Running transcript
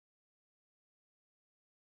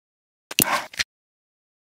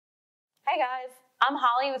Hey guys, I'm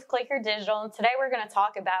Holly with Click Your Digital, and today we're going to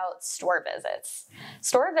talk about store visits.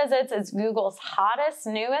 Store visits is Google's hottest,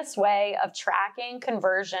 newest way of tracking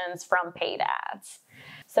conversions from paid ads.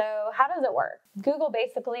 So how does it work? Google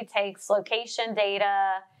basically takes location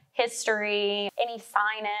data, history, any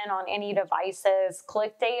sign-in on any devices,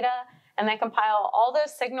 click data, and they compile all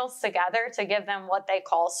those signals together to give them what they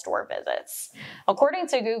call store visits. According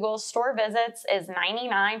to Google, store visits is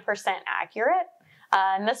 99% accurate.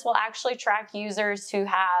 And this will actually track users who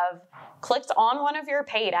have clicked on one of your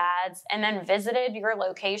paid ads and then visited your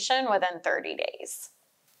location within 30 days.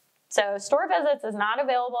 So store visits is not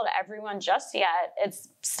available to everyone just yet. It's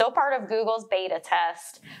still part of Google's beta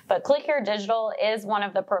test, but Click Your Digital is one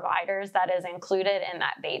of the providers that is included in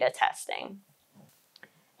that beta testing.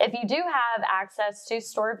 If you do have access to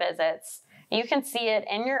store visits, you can see it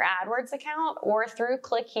in your AdWords account or through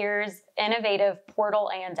Click Here's innovative portal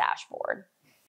and dashboard.